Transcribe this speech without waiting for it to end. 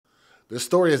The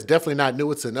story is definitely not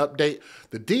new. It's an update.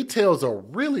 The details are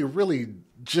really, really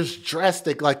just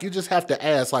drastic. Like, you just have to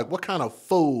ask, like, what kind of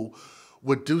fool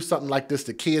would do something like this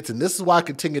to kids? And this is why I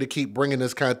continue to keep bringing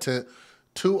this content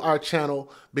to our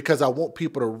channel, because I want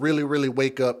people to really, really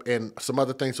wake up, and some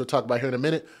other things we'll talk about here in a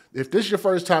minute. If this is your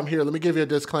first time here, let me give you a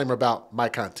disclaimer about my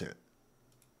content.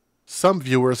 Some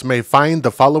viewers may find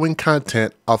the following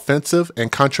content offensive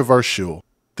and controversial.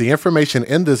 The information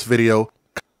in this video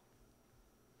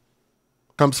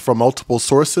comes from multiple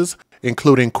sources,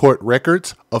 including court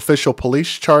records, official police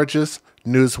charges,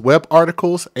 news web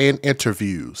articles, and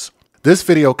interviews. This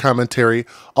video commentary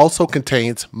also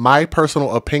contains my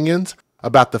personal opinions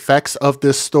about the facts of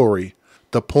this story.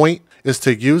 The point is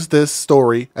to use this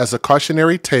story as a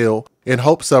cautionary tale in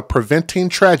hopes of preventing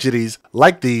tragedies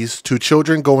like these to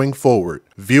children going forward.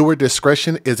 Viewer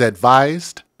discretion is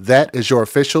advised. That is your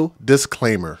official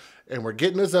disclaimer. And we're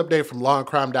getting this update from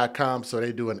lawandcrime.com, so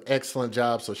they do an excellent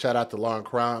job. So shout out to Law and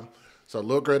Crime. So a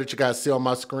little girl that you guys see on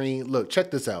my screen. Look, check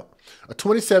this out. A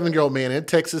 27-year-old man in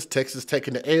Texas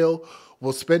taking the L,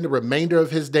 will spend the remainder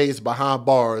of his days behind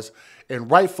bars,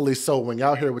 and rightfully so. When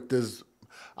y'all hear with this,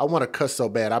 I want to cuss so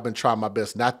bad. I've been trying my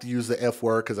best not to use the F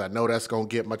word because I know that's going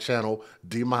to get my channel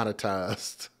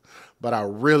demonetized. But I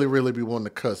really, really be wanting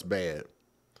to cuss bad.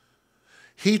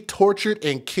 He tortured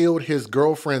and killed his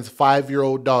girlfriend's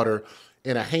 5-year-old daughter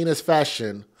in a heinous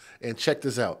fashion, and check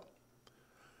this out,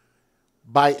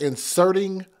 by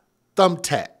inserting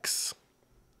thumbtacks.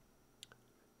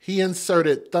 He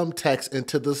inserted thumbtacks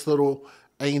into this little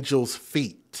angel's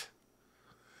feet.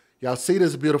 Y'all see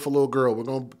this beautiful little girl. We're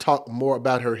going to talk more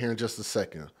about her here in just a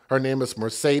second. Her name is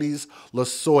Mercedes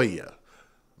Lozoya.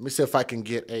 Let me see if I can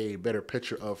get a better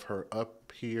picture of her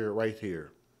up here, right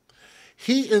here.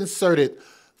 He inserted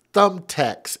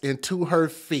thumbtacks into her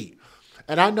feet.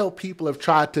 And I know people have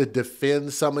tried to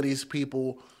defend some of these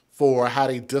people for how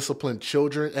they discipline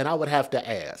children. And I would have to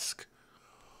ask,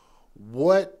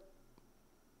 what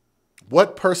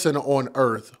person on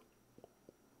earth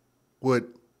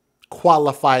would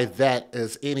qualify that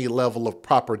as any level of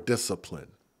proper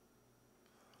discipline?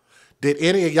 Did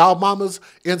any of y'all mamas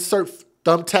insert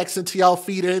thumbtacks into y'all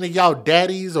feet? Any of y'all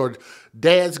daddies or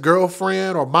dad's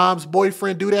girlfriend or mom's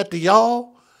boyfriend do that to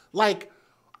y'all? Like,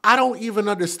 I don't even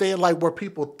understand like what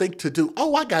people think to do.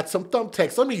 Oh, I got some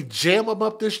thumbtacks. Let me jam them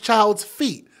up this child's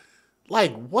feet.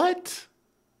 Like, what?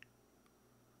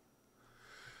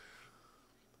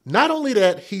 Not only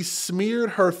that, he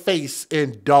smeared her face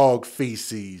in dog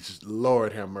feces.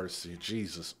 Lord have mercy,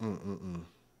 Jesus.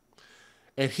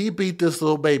 And he beat this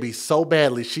little baby so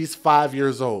badly. She's 5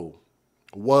 years old.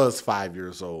 Was 5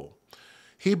 years old.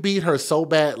 He beat her so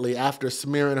badly after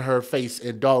smearing her face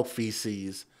in dog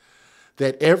feces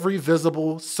that every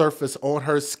visible surface on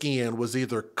her skin was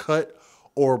either cut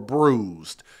or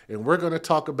bruised. And we're going to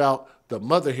talk about the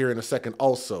mother here in a second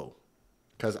also,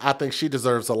 because I think she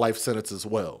deserves a life sentence as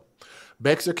well.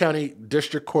 Bexar County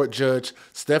District Court Judge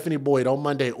Stephanie Boyd on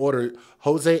Monday ordered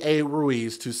Jose A.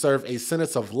 Ruiz to serve a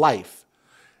sentence of life,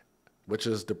 which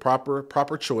is the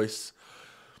proper choice,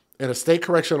 in a state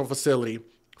correctional facility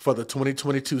for the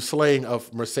 2022 slaying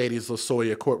of Mercedes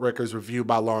Lozoya, court records reviewed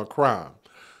by Law and Crime.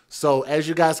 So as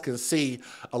you guys can see,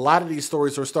 a lot of these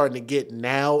stories are starting to get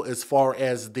now as far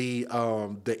as the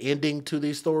ending to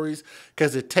these stories,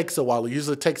 because it takes a while. It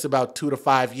usually takes about 2 to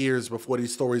 5 years before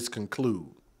these stories conclude.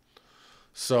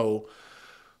 So,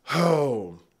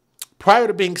 prior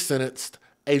to being sentenced,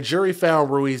 a jury found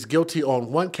Ruiz guilty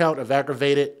on 1 count of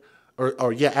aggravated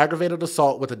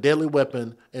assault with a deadly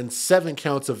weapon and 7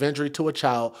 counts of injury to a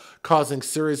child causing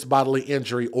serious bodily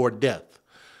injury or death.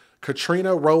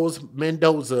 Katrina Rose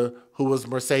Mendoza, who was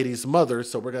Mercedes' mother,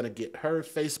 so we're going to get her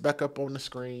face back up on the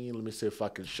screen. Let me see if I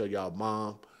can show y'all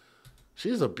mom.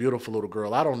 She's a beautiful little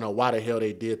girl. I don't know why the hell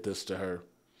they did this to her.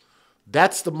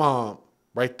 That's the mom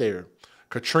right there.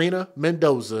 Katrina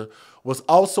Mendoza was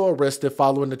also arrested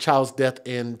following the child's death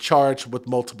and charged with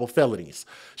multiple felonies.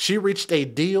 She reached a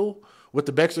deal with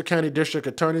the Bexar County District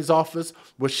Attorney's Office,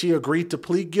 where she agreed to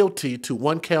plead guilty to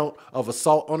 1 count of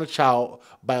assault on a child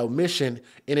by omission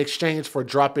in exchange for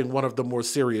dropping one of the more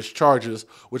serious charges,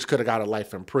 which could have got her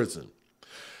life in prison.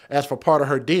 As for part of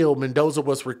her deal, Mendoza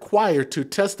was required to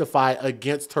testify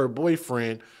against her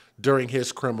boyfriend during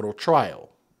his criminal trial.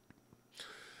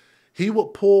 He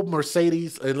would pull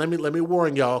Mercedes, and let me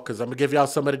warn y'all, because I'm going to give y'all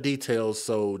some of the details,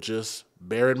 so just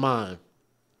bear in mind.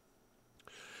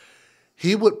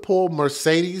 He would pull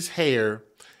Mercedes' hair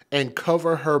and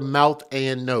cover her mouth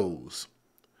and nose.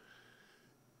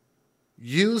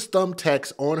 Use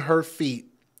thumbtacks on her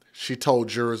feet, she told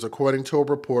jurors, according to a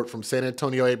report from San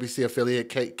Antonio ABC affiliate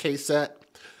KSAT.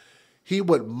 He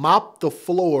would mop the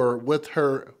floor with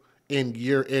her in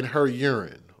her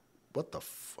urine. What the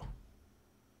fuck?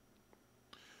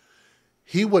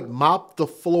 He would mop the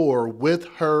floor with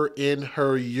her in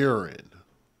her urine.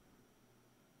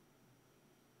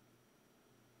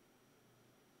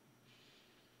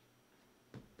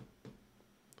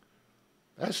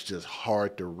 That's just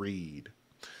hard to read.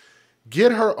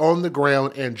 Get her on the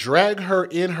ground and drag her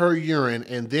in her urine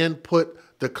and then put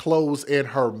the clothes in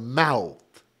her mouth.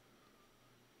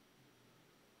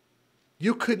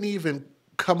 You couldn't even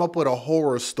come up with a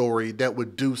horror story that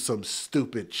would do some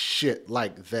stupid shit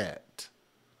like that.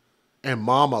 And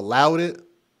mom allowed it.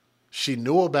 She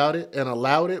knew about it and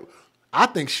allowed it. I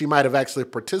think she might have actually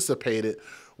participated,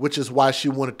 which is why she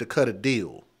wanted to cut a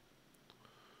deal.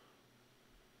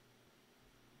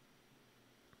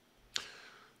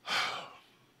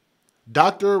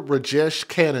 Dr. Rajesh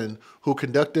Kannan, who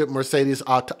conducted Mercedes'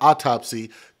 autopsy,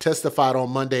 testified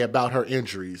on Monday about her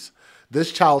injuries.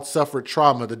 This child suffered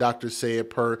trauma, the doctor said,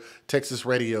 per Texas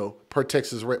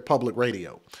Public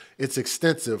Radio. It's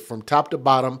extensive from top to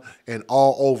bottom and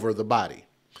all over the body.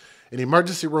 An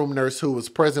emergency room nurse who was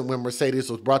present when Mercedes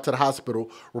was brought to the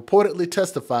hospital reportedly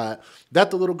testified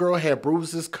that the little girl had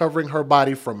bruises covering her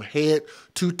body from head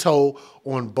to toe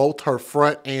on both her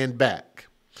front and back.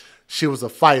 She was a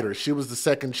fighter. She was the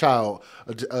second child.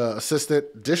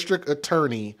 Assistant District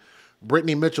Attorney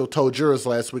Brittany Mitchell told jurors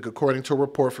last week, according to a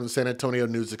report from the San Antonio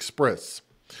News Express.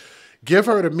 Give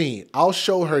her to me. I'll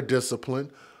show her discipline,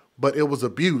 but it was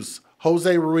abuse.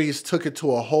 Jose Ruiz took it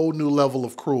to a whole new level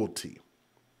of cruelty.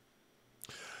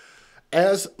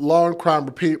 As Law and Crime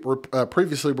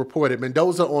previously reported,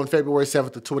 Mendoza on February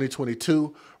 7th of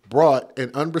 2022 brought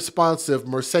an unresponsive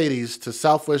Mercedes to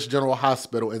Southwest General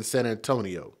Hospital in San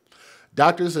Antonio.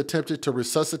 Doctors attempted to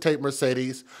resuscitate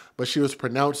Mercedes, but she was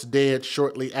pronounced dead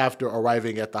shortly after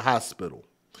arriving at the hospital.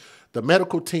 The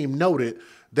medical team noted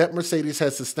that Mercedes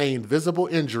had sustained visible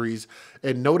injuries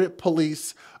and noted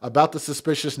police about the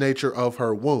suspicious nature of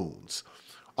her wounds.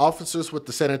 Officers with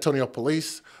the San Antonio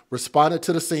Police responded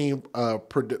to the scene.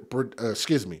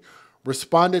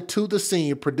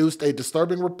 Produced a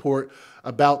disturbing report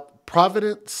about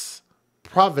provenance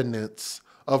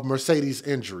of Mercedes'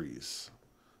 injuries.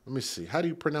 Let me see. How do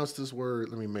you pronounce this word?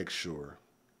 Let me make sure.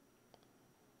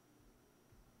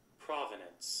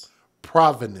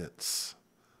 Provenance.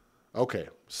 Okay,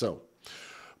 so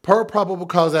per probable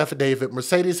cause affidavit,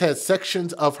 Mercedes had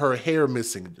sections of her hair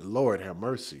missing. Lord have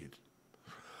mercy.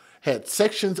 Had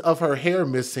sections of her hair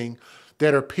missing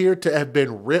that appeared to have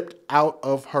been ripped out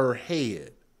of her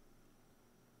head.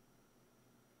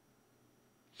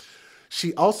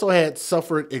 She also had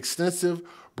suffered extensive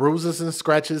bruises and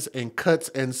scratches and cuts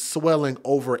and swelling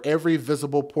over every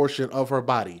visible portion of her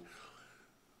body.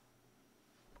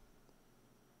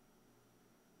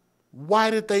 Why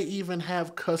did they even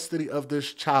have custody of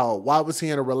this child? Why was he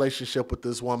in a relationship with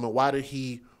this woman? Why did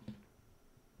he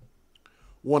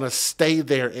want to stay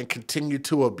there and continue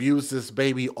to abuse this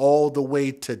baby all the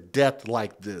way to death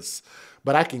like this?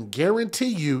 But I can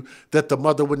guarantee you that the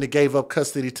mother wouldn't have gave up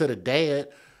custody to the dad.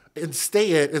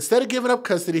 Instead of giving up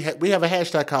custody, we have a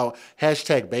hashtag called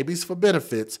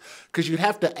 #BabiesForBenefits, because you'd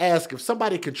have to ask, if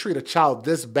somebody can treat a child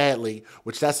this badly,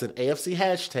 which that's an AFC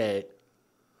hashtag,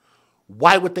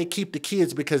 why would they keep the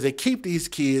kids? Because they keep these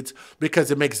kids because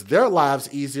it makes their lives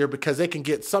easier, because they can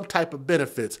get some type of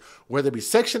benefits, whether it be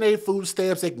Section 8 food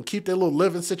stamps, they can keep their little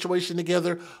living situation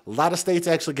together. A lot of states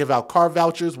actually give out car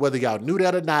vouchers, whether y'all knew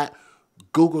that or not.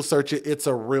 Google search it. It's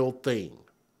a real thing.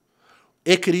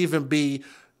 It could even be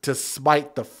to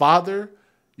spite the father.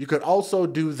 You could also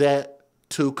do that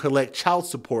to collect child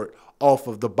support off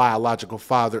of the biological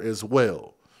father as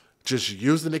well. Just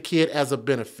using the kid as a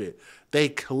benefit. They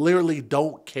clearly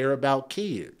don't care about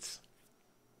kids.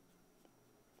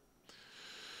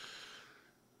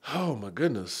 Oh my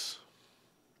goodness.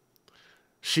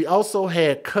 She also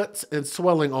had cuts and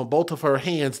swelling on both of her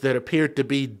hands that appeared to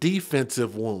be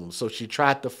defensive wounds, so she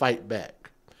tried to fight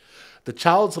back. The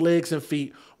child's legs and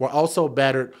feet were also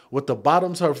battered, with the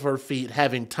bottoms of her feet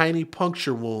having tiny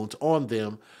puncture wounds on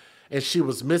them, and she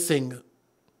was missing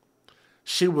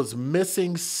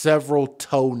several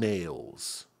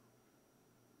toenails.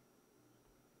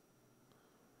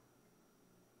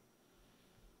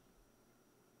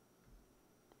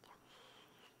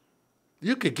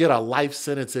 You could get a life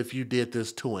sentence if you did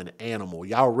this to an animal.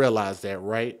 Y'all realize that,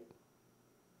 right?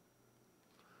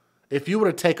 If you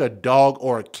were to take a dog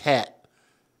or a cat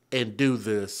and do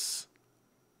this,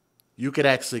 you could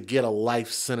actually get a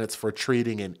life sentence for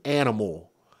treating an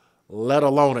animal, let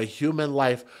alone a human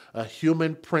life, a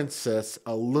human princess,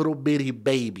 a little bitty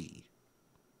baby.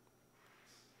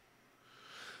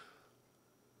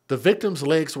 The victim's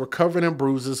legs were covered in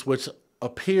bruises, which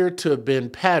appeared to have been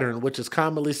patterned, which is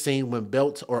commonly seen when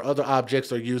belts or other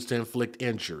objects are used to inflict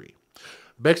injury.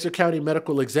 Bexar County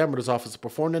Medical Examiner's Office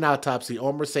performed an autopsy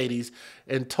on Mercedes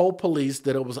and told police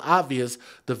that it was obvious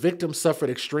the victim suffered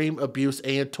extreme abuse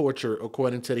and torture,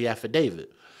 according to the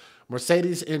affidavit.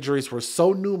 Mercedes' injuries were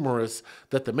so numerous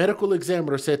that the medical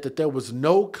examiner said that there was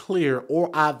no clear or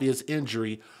obvious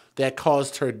injury that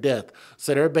caused her death.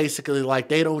 So they're basically like,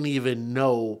 they don't even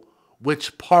know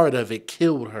which part of it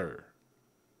killed her.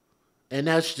 And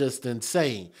that's just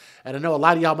insane. And I know a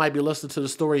lot of y'all might be listening to the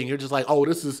story and you're just like, oh,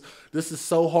 this is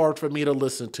so hard for me to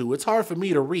listen to. It's hard for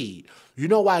me to read. You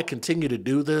know why I continue to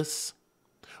do this?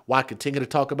 Why I continue to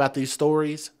talk about these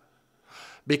stories?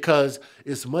 Because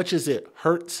as much as it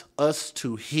hurts us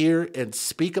to hear and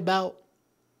speak about,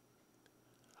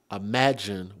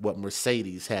 imagine what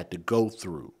Mercedes had to go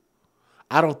through.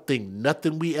 I don't think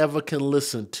nothing we ever can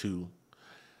listen to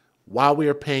while we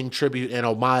are paying tribute and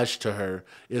homage to her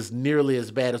is nearly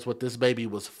as bad as what this baby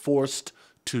was forced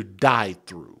to die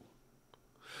through.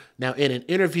 Now, in an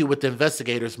interview with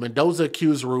investigators, Mendoza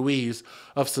accused Ruiz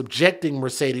of subjecting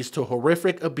Mercedes to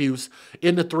horrific abuse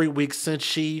in the 3 weeks since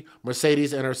she,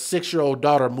 Mercedes, and her 6-year-old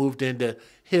daughter moved into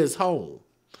his home.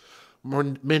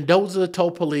 Mendoza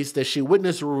told police that she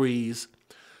witnessed Ruiz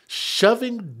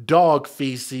shoving dog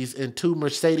feces into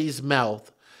Mercedes'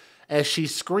 mouth as she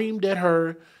screamed at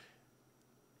her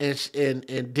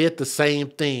and did the same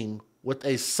thing with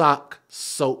a sock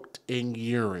soaked in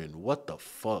urine. What the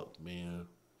fuck, man?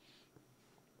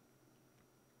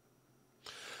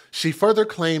 She further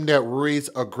claimed that Ruiz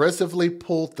aggressively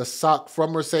pulled the sock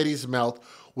from Mercedes' mouth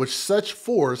with such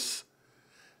force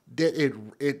that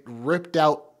it ripped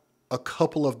out a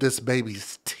couple of this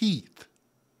baby's teeth.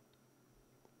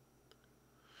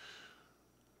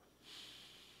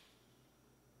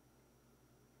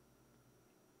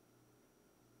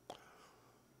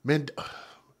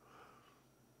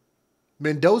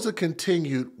 Mendoza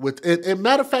continued with, and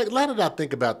matter of fact, now that I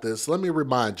think about this, let me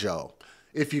remind y'all.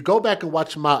 If you go back and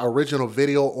watch my original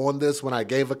video on this when I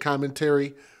gave a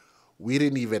commentary, we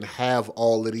didn't even have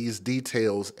all of these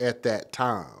details at that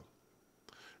time.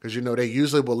 Because, you know, they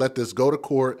usually will let this go to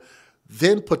court,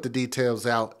 then put the details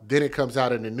out, then it comes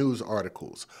out in the news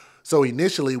articles. So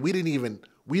initially, we didn't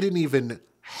even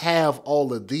have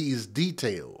all of these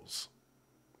details.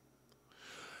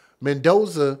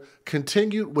 Mendoza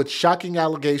continued with shocking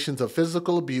allegations of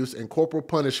physical abuse and corporal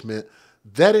punishment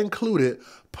that included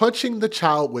punching the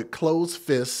child with closed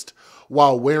fists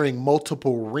while wearing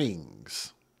multiple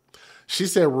rings. She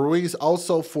said Ruiz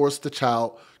also forced the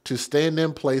child to stand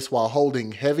in place while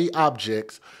holding heavy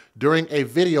objects during a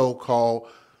video call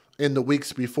in the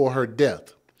weeks before her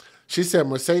death. She said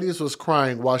Mercedes was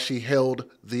crying while she held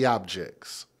the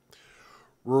objects.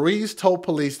 Ruiz told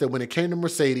police that when it came to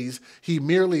Mercedes, he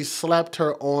merely slapped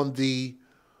her on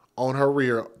her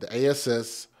rear, the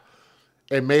ASS,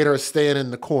 and made her stand in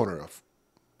the corner.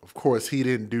 Of course, he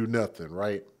didn't do nothing,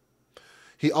 right?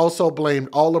 He also blamed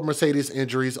all of Mercedes'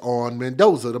 injuries on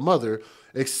Mendoza, the mother,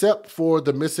 except for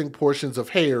the missing portions of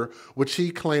hair, which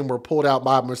he claimed were pulled out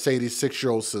by Mercedes'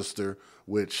 6-year-old sister,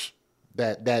 which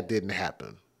that didn't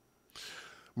happen.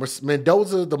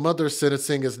 Mendoza, the mother's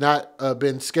sentencing has not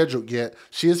been scheduled yet.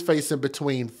 She is facing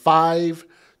between 5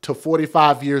 to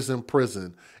 45 years in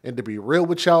prison. And to be real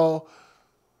with y'all,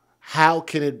 how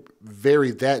can it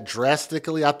vary that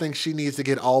drastically? I think she needs to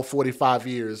get all 45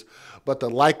 years. But the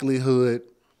likelihood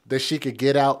that she could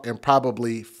get out in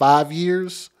probably 5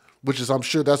 years, which is, I'm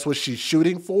sure that's what she's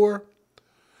shooting for,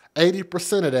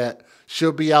 80% of that,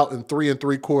 she'll be out in 3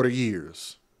 3/4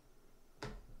 years.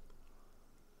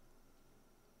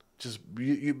 Just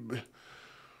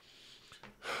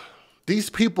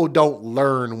these people don't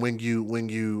learn when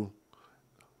you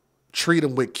treat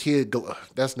them with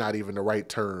that's not even the right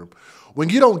term. When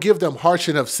you don't give them harsh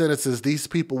enough sentences, these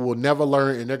people will never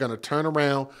learn, and they're going to turn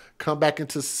around, come back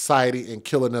into society, and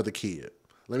kill another kid.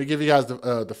 Let me give you guys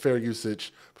the fair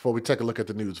usage before we take a look at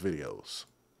the news videos.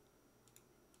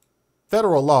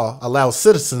 Federal law allows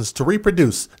citizens to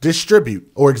reproduce,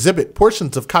 distribute, or exhibit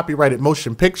portions of copyrighted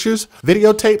motion pictures,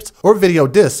 videotapes, or video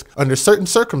discs under certain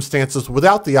circumstances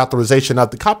without the authorization of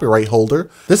the copyright holder.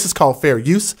 This is called fair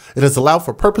use. It is allowed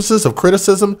for purposes of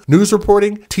criticism, news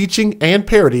reporting, teaching, and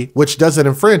parody, which doesn't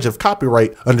infringe of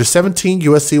copyright under 17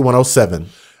 U.S.C. 107.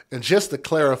 And just to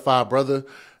clarify, brother,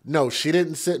 no, she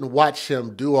didn't sit and watch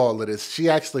him do all of this. She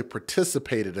actually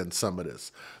participated in some of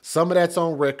this. Some of that's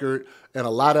on record, and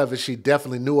a lot of it she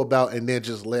definitely knew about and then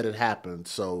just let it happen.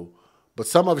 So, but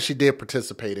some of it she did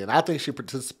participate in. I think she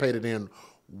participated in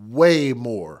way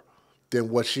more than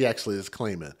what she actually is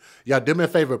claiming. Y'all do me a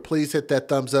favor, please hit that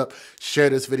thumbs up, share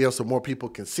this video so more people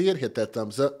can see it. Hit that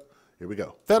thumbs up. Here we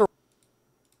go. Federal.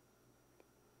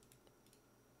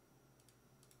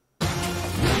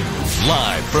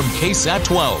 Live from KSAT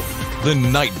 12, the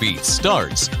Night Beat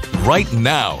starts right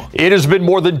now. It has been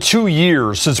more than 2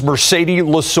 years since Mercedes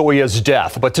Lasoya's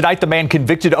death, but tonight the man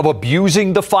convicted of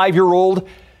abusing the 5-year-old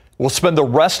will spend the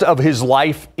rest of his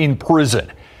life in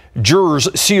prison. Jurors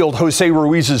sealed Jose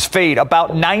Ruiz's fate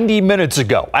about 90 minutes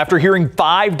ago after hearing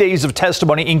 5 days of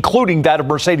testimony, including that of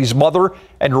Mercedes' mother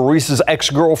and Ruiz's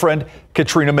ex-girlfriend,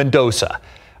 Katrina Mendoza.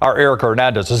 Our Erica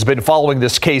Hernandez has been following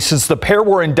this case since the pair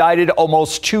were indicted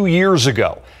almost 2 years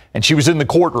ago, and she was in the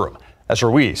courtroom as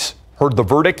Ruiz heard the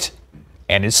verdict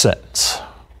and his sentence.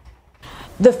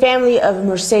 The family of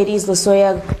Mercedes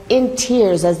Lasoya in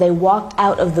tears as they walked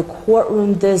out of the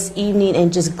courtroom this evening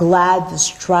and just glad this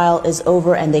trial is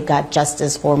over and they got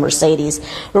justice for Mercedes.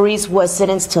 Ruiz was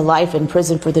sentenced to life in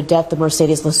prison for the death of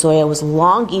Mercedes Lasoya. It was a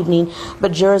long evening,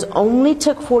 but jurors only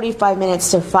took 45 minutes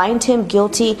to find him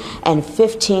guilty and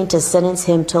 15 to sentence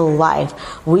him to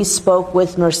life. We spoke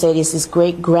with Mercedes'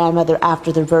 great-grandmother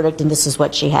after the verdict, and this is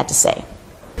what she had to say.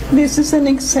 This is an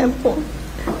example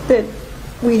that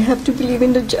we have to believe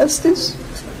in the justice,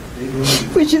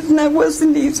 which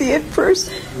wasn't easy at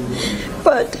first,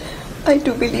 but I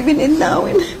do believe in it now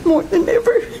and more than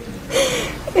ever.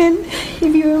 And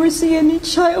if you ever see any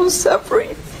child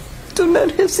suffering, do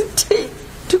not hesitate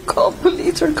to call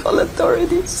police or call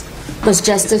authorities. Was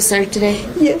justice served today?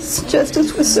 Yes,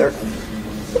 justice was served,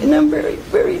 and I'm very,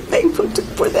 very thankful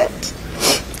for that.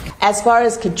 As far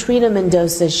as Katrina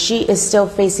Mendoza, she is still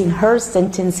facing her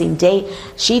sentencing date.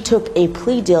 She took a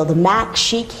plea deal. The max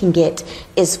she can get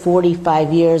is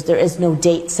 45 years. There is no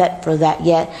date set for that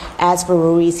yet. As for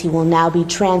Ruiz, he will now be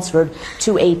transferred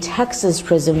to a Texas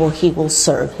prison where he will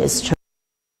serve his term.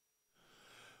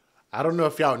 I don't know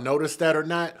if y'all noticed that or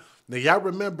not. Now, y'all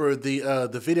remember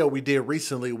the video we did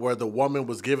recently where the woman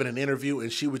was giving an interview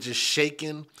and she was just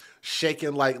shaking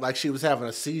like she was having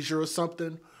a seizure or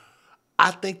something? I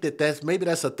think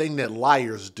that's a thing that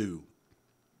liars do.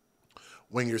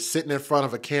 When you're sitting in front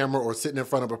of a camera or sitting in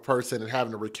front of a person and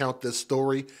having to recount this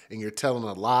story and you're telling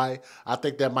a lie, I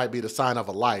think that might be the sign of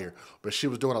a liar. But she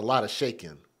was doing a lot of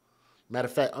shaking. Matter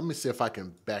of fact, let me see if I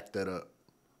can back that up.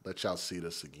 Let y'all see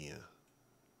this again.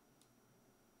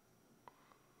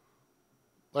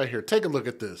 Right here, take a look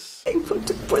at this. Thankful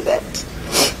for that.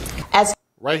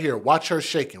 Right here, watch her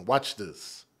shaking. Watch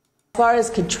this. As far as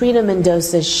Katrina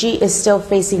Mendoza, she is still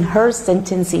facing her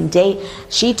sentencing date.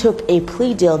 She took a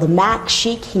plea deal. The max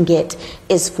she can get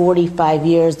is 45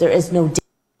 years. There is no date.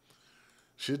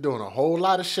 She's doing a whole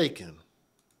lot of shaking.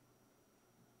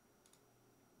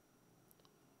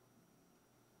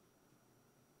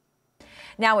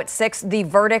 Now at 6, the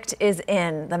verdict is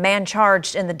in. The man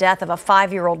charged in the death of a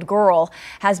 5-year-old girl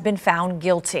has been found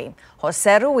guilty.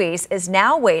 Jose Ruiz is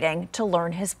now waiting to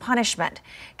learn his punishment.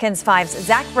 KENS 5's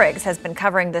Zach Briggs has been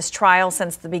covering this trial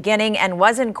since the beginning and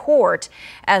was in court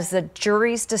as the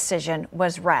jury's decision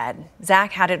was read.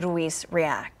 Zach, how did Ruiz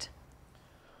react?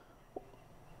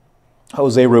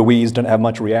 Jose Ruiz didn't have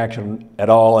much reaction at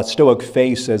all. A stoic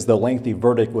face as the lengthy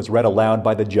verdict was read aloud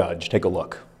by the judge. Take a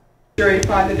look. Jury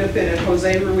find the defendant,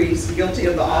 Jose Ruiz, guilty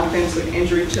of the offense of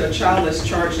injury to a child as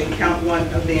charged in count 1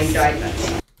 of the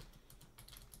indictment.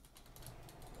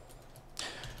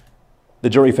 The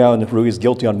jury found Ruiz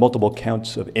guilty on multiple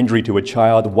counts of injury to a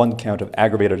child, 1 count of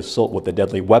aggravated assault with a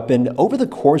deadly weapon. Over the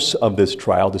course of this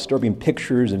trial, disturbing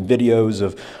pictures and videos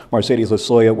of Mercedes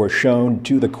Lasoya were shown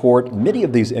to the court. Many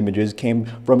of these images came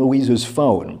from Ruiz's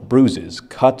phone. Bruises,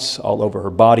 cuts all over her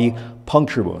body,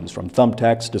 puncture wounds from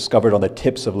thumbtacks discovered on the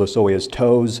tips of Lasoya's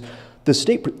toes. The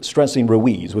state stressing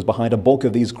Ruiz was behind a bulk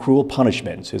of these cruel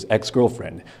punishments. His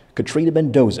ex-girlfriend, Katrina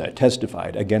Mendoza,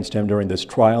 testified against him during this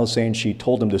trial, saying she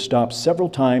told him to stop several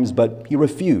times, but he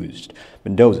refused.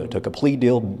 Mendoza took a plea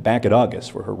deal back in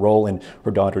August for her role in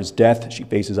her daughter's death. She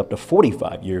faces up to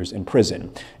 45 years in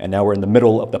prison. And now we're in the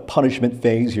middle of the punishment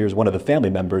phase. Here's one of the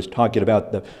family members talking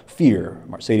about the fear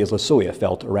Mercedes Lasoya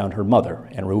felt around her mother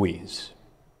and Ruiz.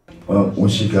 Well, when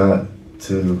she got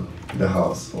to the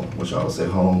house, which I would say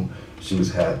home, she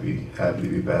was happy to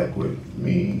be back with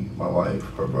me, my wife,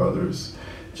 her brothers,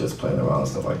 just playing around and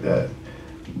stuff like that.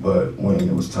 But when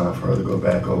it was time for her to go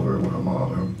back over with her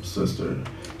mom and her sister,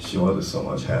 she wasn't so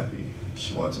much happy.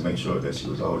 She wanted to make sure that she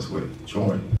was always with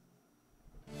Jordan.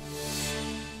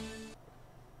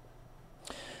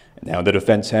 Now the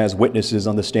defense has witnesses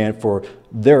on the stand for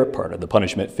their part of the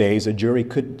punishment phase. A jury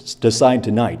could decide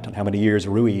tonight on how many years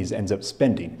Ruiz ends up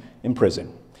spending in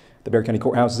prison. The Bexar County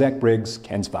Courthouse, Zach Briggs,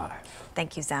 KENS 5.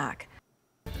 Thank you, Zach.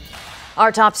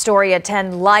 Our top story at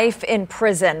 10, life in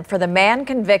prison for the man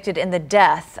convicted in the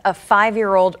death of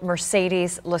 5-year-old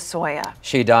Mercedes Lozoya.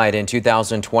 She died in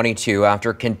 2022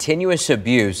 after continuous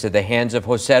abuse at the hands of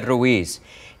Jose Ruiz.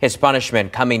 His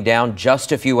punishment coming down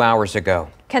just a few hours ago.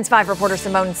 KENS 5 reporter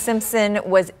Simone Simpson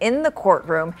was in the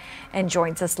courtroom and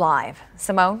joins us live.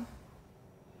 Simone?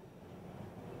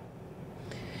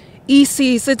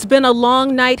 ECs, it's been a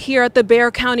long night here at the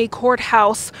Bexar County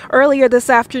Courthouse. Earlier this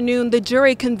afternoon, the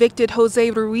jury convicted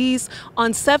Jose Ruiz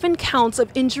on 7 counts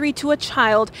of injury to a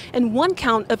child and 1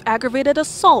 count of aggravated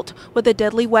assault with a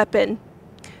deadly weapon.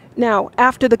 Now,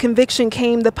 after the conviction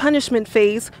came the punishment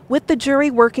phase, with the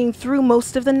jury working through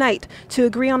most of the night to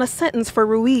agree on a sentence for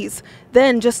Ruiz.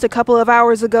 Then, just a couple of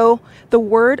hours ago, the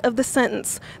word of the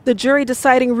sentence, the jury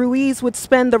deciding Ruiz would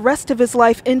spend the rest of his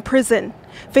life in prison.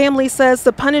 Family says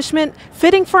the punishment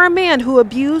fitting for a man who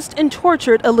abused and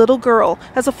tortured a little girl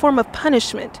as a form of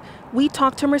punishment. We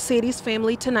talked to Mercedes'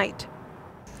 family tonight.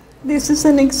 This is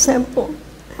an example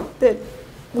that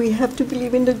we have to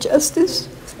believe in the justice,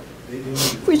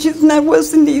 which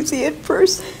wasn't easy at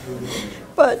first,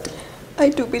 but I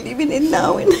do believe in it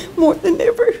now and more than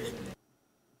ever.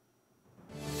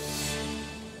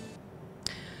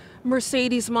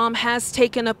 Mercedes' mom has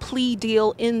taken a plea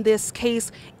deal in this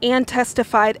case and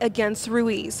testified against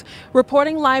Ruiz.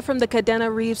 Reporting live from the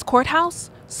Cadena Reeves Courthouse,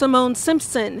 Simone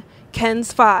Simpson,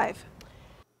 KENS 5.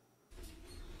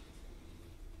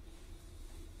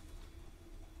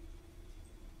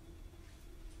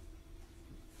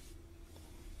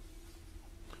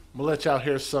 I'm gonna let y'all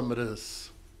hear some of this.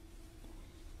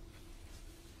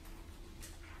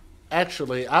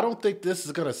 Actually, I don't think this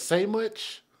is gonna say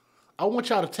much. I want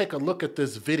y'all to take a look at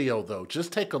this video though.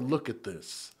 Just take a look at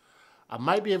this. I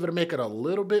might be able to make it a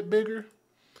little bit bigger.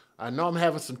 I know I'm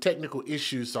having some technical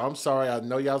issues, so I'm sorry. I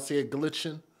know y'all see it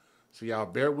glitching, so y'all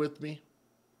bear with me.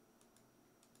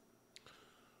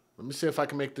 Let me see if I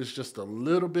can make this just a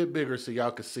little bit bigger so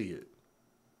y'all can see it.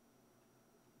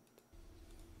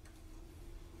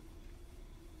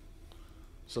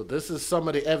 So this is some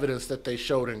of the evidence that they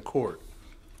showed in court.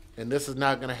 And this is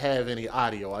not going to have any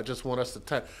audio. I just want us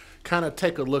to kind of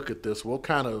take a look at this. We'll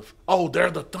kind of... Oh,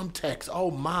 they're the thumbtacks. Oh,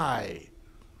 my.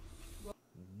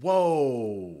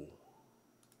 Whoa.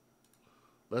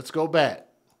 Let's go back.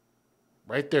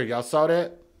 Right there. Y'all saw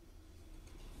that?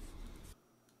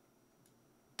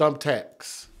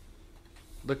 Thumbtacks.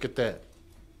 Look at that.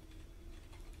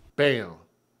 Bam.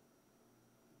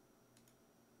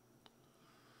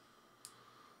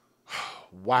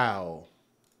 Wow.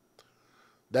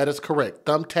 That is correct.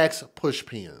 Thumbtacks, push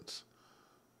pins.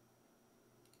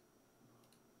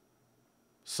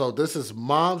 So this is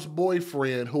mom's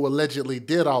boyfriend who allegedly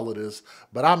did all of this,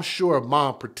 but I'm sure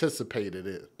mom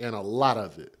participated in a lot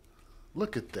of it.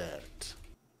 Look at that.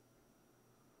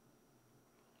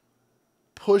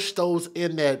 Push those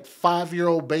in that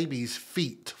 5-year-old baby's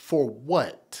feet for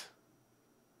what?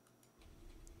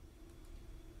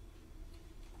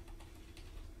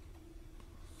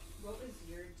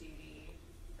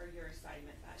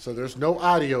 So there's no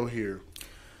audio here.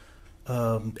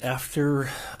 After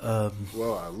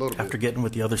getting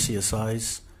with the other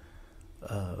CSIs,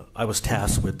 I was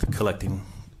tasked with collecting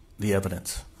the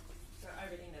evidence. So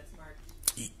everything that's marked?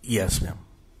 Yes, ma'am.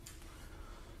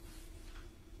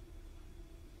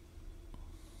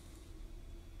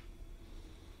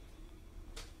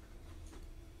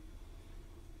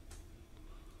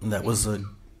 And that was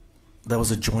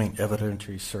a joint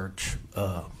evidentiary search,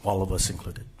 all of us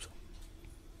included. So.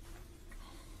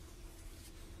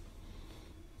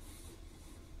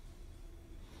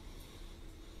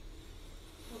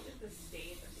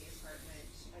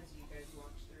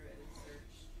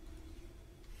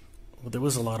 Well, there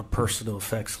was a lot of personal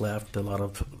effects left, a lot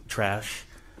of trash.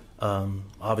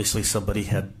 Obviously, somebody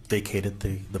had vacated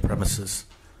the premises.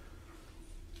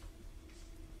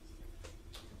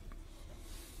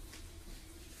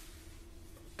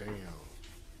 Damn.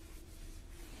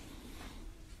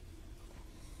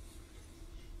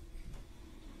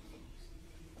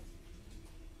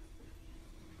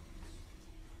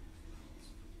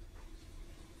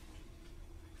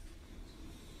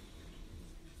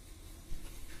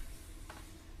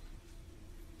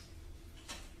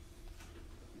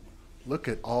 Look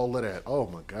at all of that. Oh,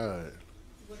 my God.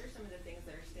 What are some of the things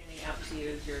that are standing out to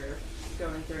you as you're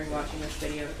going through and watching this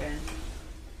video again?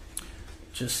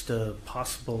 Just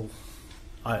possible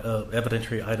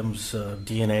evidentiary items,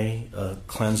 DNA,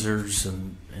 cleansers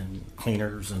and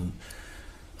cleaners and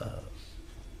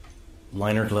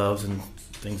liner gloves and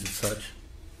things and such.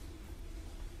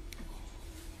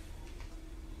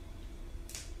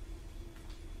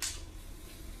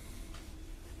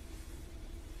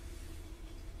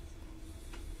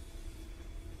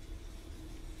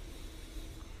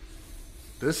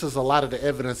 This is a lot of the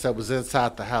evidence that was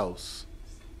inside the house.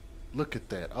 Look at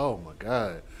that. Oh my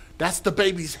God. That's the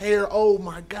baby's hair. Oh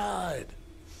my God.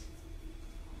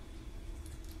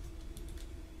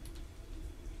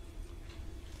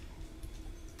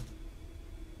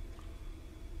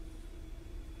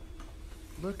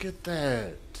 Look at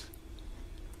that.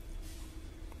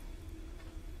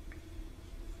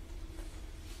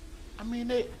 I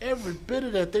mean, every bit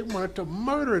of that, they wanted to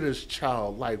murder this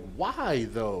child. Like, why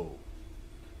though?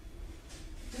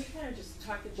 We kind of just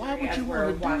talk to Why Jerry would as you we're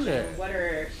want to do watching. that? What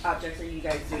objects are you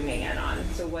guys zooming in on?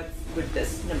 So would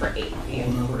this number 8 be?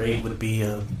 Well, number 8 would be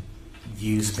a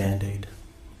used Band-Aid.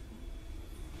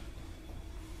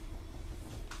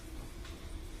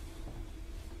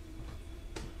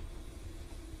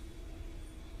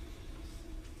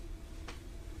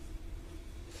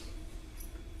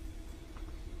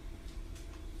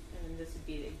 And this would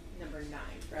be number 9,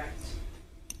 correct?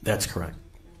 That's correct.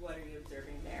 What are you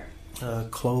observing there?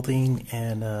 Clothing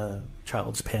and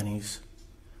child's panties.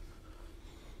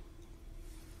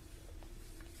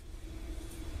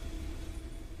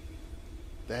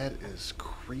 That is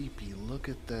creepy. Look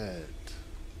at that.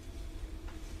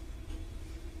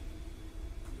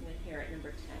 And then here at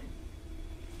number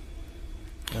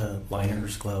 10.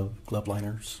 Liners, glove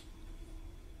liners.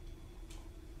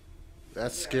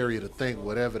 That's scary to think,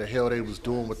 whatever the hell they was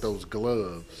doing with those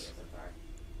gloves.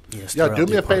 Yes, Y'all, throughout do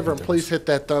the me a favor apartment and please hit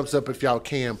that thumbs up if y'all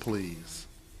can, please.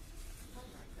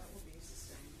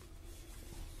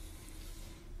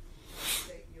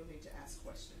 You'll need to ask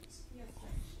questions.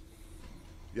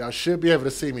 Y'all should be able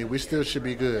to see me. We still should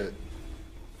be good.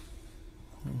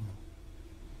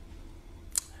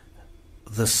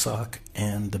 The sock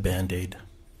and the Band-Aid.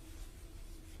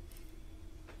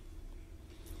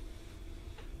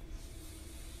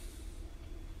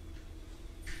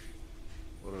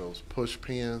 What are those push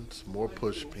pins? More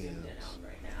push pins. Zoomed in on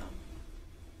right now.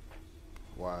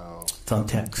 Wow.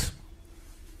 Thumbtacks.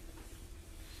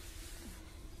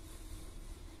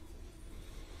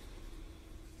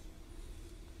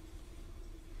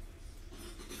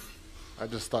 I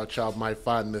just thought y'all might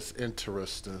find this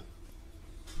interesting.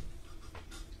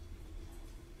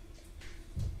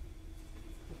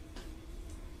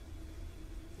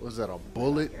 Was that a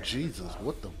bullet? Jesus,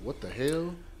 what the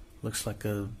hell? Looks like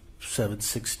a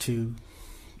 7.62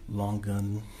 long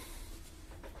gun.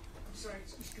 I'm sorry,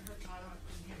 Mr. Hurtado, I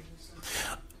couldn't hear you,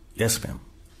 sir. Yes, ma'am.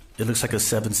 It looks like a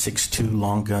 7.62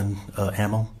 long gun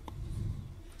ammo.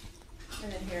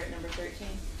 And then here at number 13.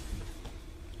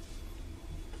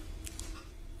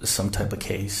 Some type of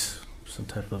case. Some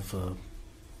type of,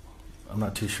 I'm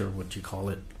not too sure what you call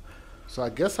it. So I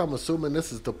guess I'm assuming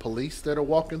this is the police that are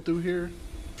walking through here?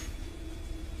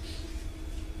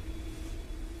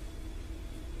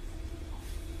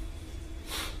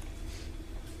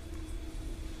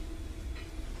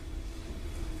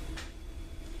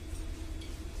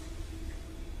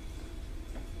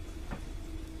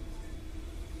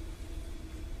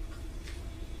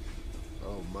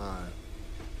 Oh my.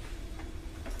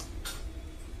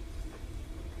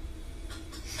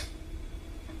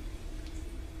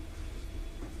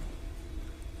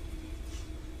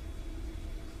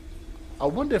 I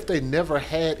wonder if they never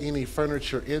had any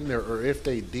furniture in there or if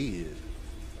they did.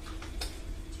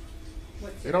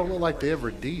 It don't look like they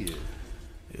ever did.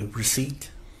 A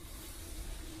receipt.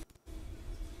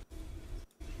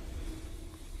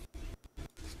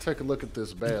 Let's take a look at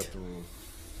this bathroom.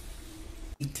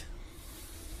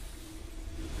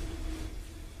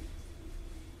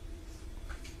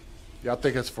 Y'all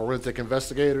think it's forensic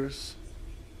investigators?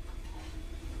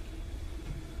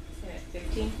 And at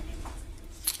 15.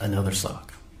 Another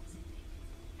sock.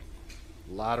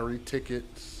 Lottery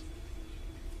tickets.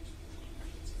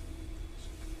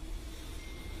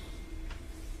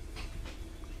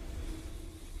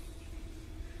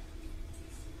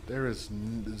 There is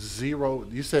zero.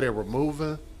 You said they were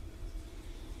moving?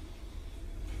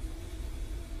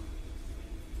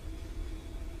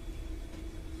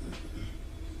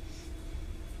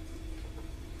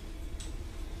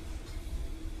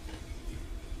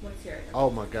 What's here? Oh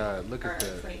my God, look at Or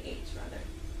that. 28, rather.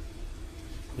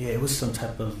 Yeah, it was some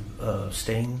type of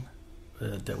stain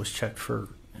that was checked for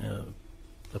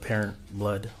apparent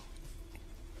blood.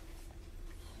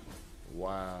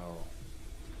 Wow.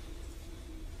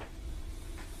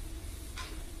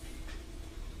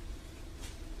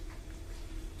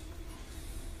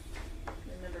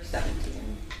 And number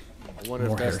 17. I wonder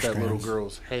More if that's hair that little strands.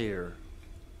 girl's hair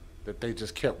that they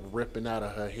just kept ripping out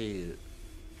of her head.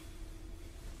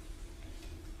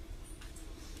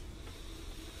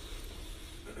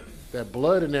 That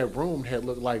blood in that room had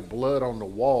looked like blood on the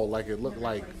wall, like it looked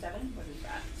Number like 27. What is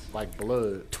that? Like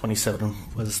blood. 27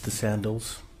 was the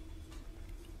sandals.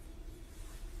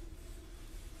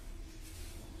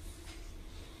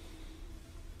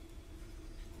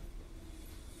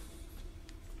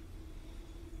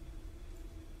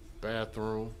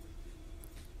 Bathroom.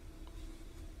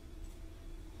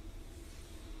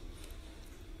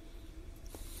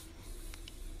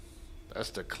 That's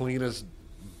the cleanest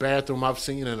bathroom I've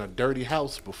seen in a dirty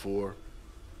house before.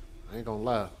 I ain't gonna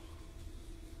lie.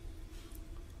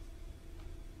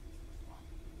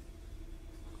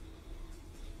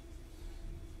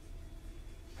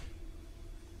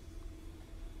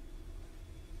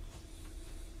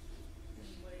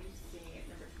 What are you seeing at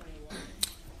number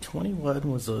 21?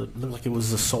 21 was looked like it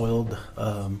was a soiled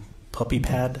puppy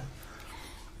pad.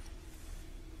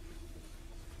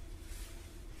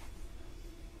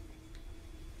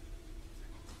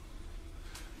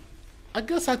 I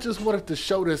guess I just wanted to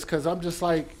show this because I'm just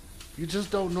like, you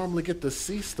just don't normally get to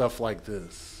see stuff like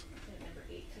this. At number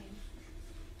 18.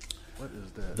 What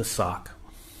is that? The sock.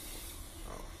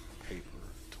 Oh, paper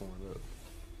torn up.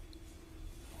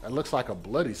 That looks like a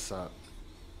bloody sock.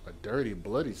 A dirty,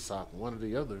 bloody sock, one or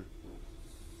the other.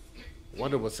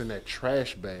 Wonder what's in that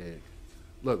trash bag.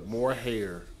 Look, more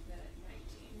hair.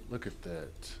 Look at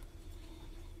that.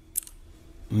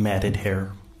 Matted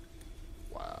hair.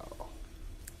 Wow.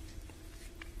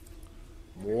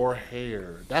 More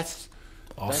hair. That's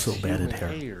Also matted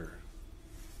hair.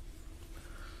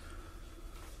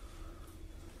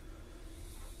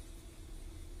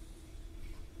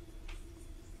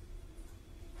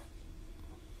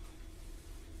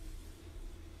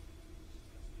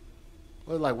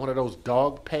 Look like one of those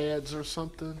dog pads or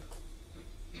something.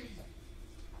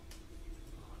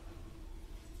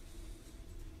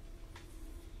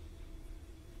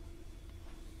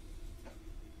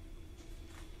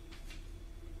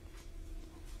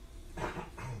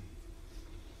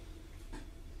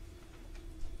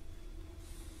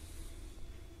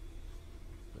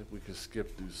 We can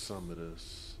skip through some of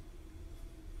this.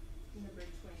 Number 22,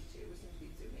 we seem to be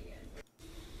zooming in.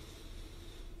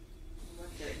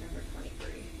 What's it, number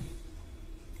 23?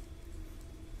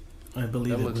 I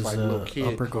believe That it looks was like little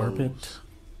kid upper clothes. garment.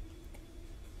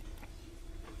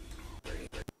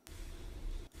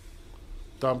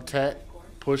 Thumbtack,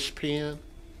 push pin.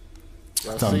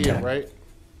 Y'all see it, Thumbtack. right?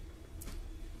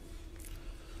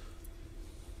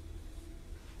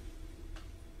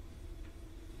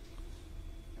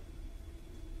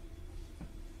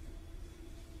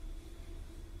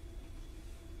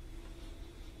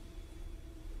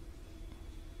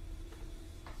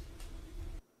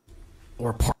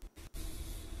 Or part.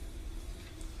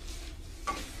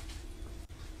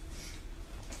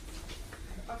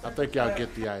 I think y'all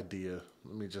get the idea.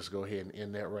 Let me just go ahead and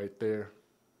end that right there.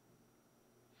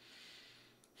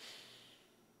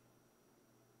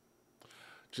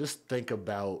 Just think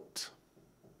about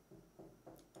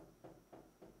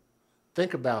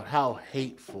how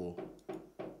hateful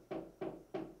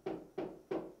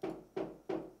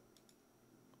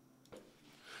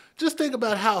just think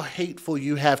about how hateful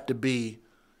you have to be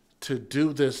to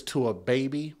do this to a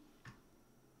baby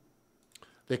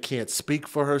that can't speak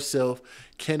for herself,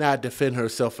 cannot defend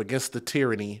herself against the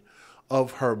tyranny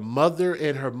of her mother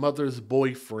and her mother's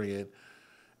boyfriend,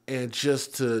 and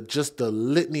just the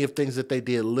litany of things that they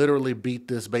did literally beat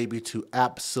this baby to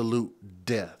absolute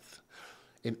death.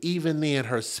 And even then,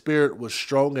 her spirit was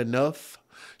strong enough.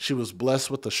 She was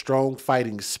blessed with a strong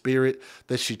fighting spirit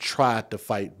that she tried to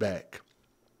fight back.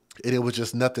 And it was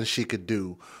just nothing she could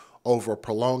do over a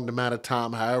prolonged amount of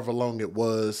time, however long it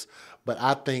was. But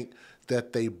I think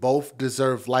that they both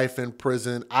deserve life in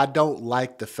prison. I don't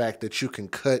like the fact that you can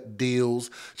cut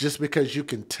deals just because you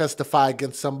can testify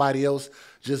against somebody else.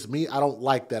 Just me, I don't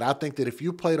like that. I think that if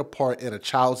you played a part in a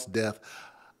child's death,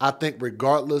 I think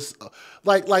regardless,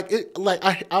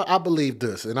 I believe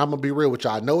this, and I'm going to be real with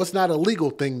you. I know it's not a legal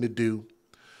thing to do,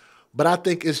 but I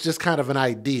think it's just kind of an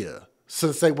idea.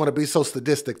 Since they want to be so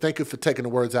sadistic, thank you for taking the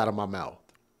words out of my mouth.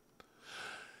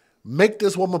 Make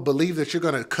this woman believe that you're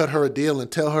going to cut her a deal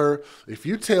and tell her, if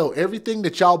you tell everything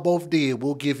that y'all both did,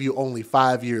 we'll give you only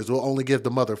 5 years. We'll only give the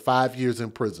mother 5 years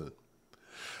in prison.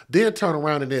 Then turn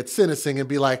around in that sentencing and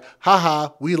be like, haha,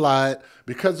 we lied.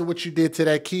 Because of what you did to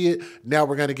that kid, now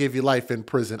we're going to give you life in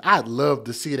prison. I'd love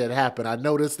to see that happen. I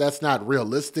know that's not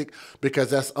realistic because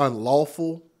that's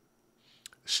unlawful.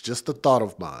 It's just a thought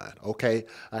of mine, okay?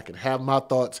 I can have my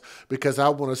thoughts because I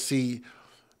want to see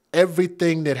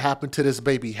everything that happened to this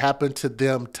baby happen to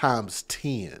them times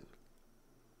 10.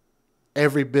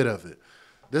 Every bit of it.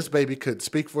 This baby could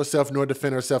speak for herself nor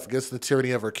defend herself against the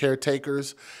tyranny of her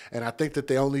caretakers. And I think that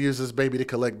they only use this baby to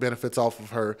collect benefits off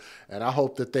of her. And I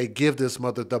hope that they give this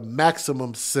mother the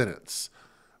maximum sentence.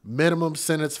 Minimum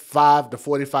sentence, 5 to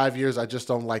 45 years. I just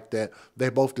don't like that. They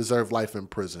both deserve life in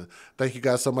prison. Thank you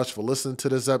guys so much for listening to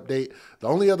this update. The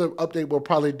only other update we'll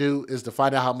probably do is to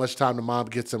find out how much time the mom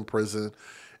gets in prison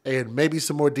and maybe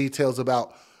some more details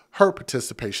about her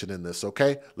participation in this,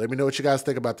 okay? Let me know what you guys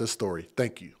think about this story.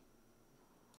 Thank you.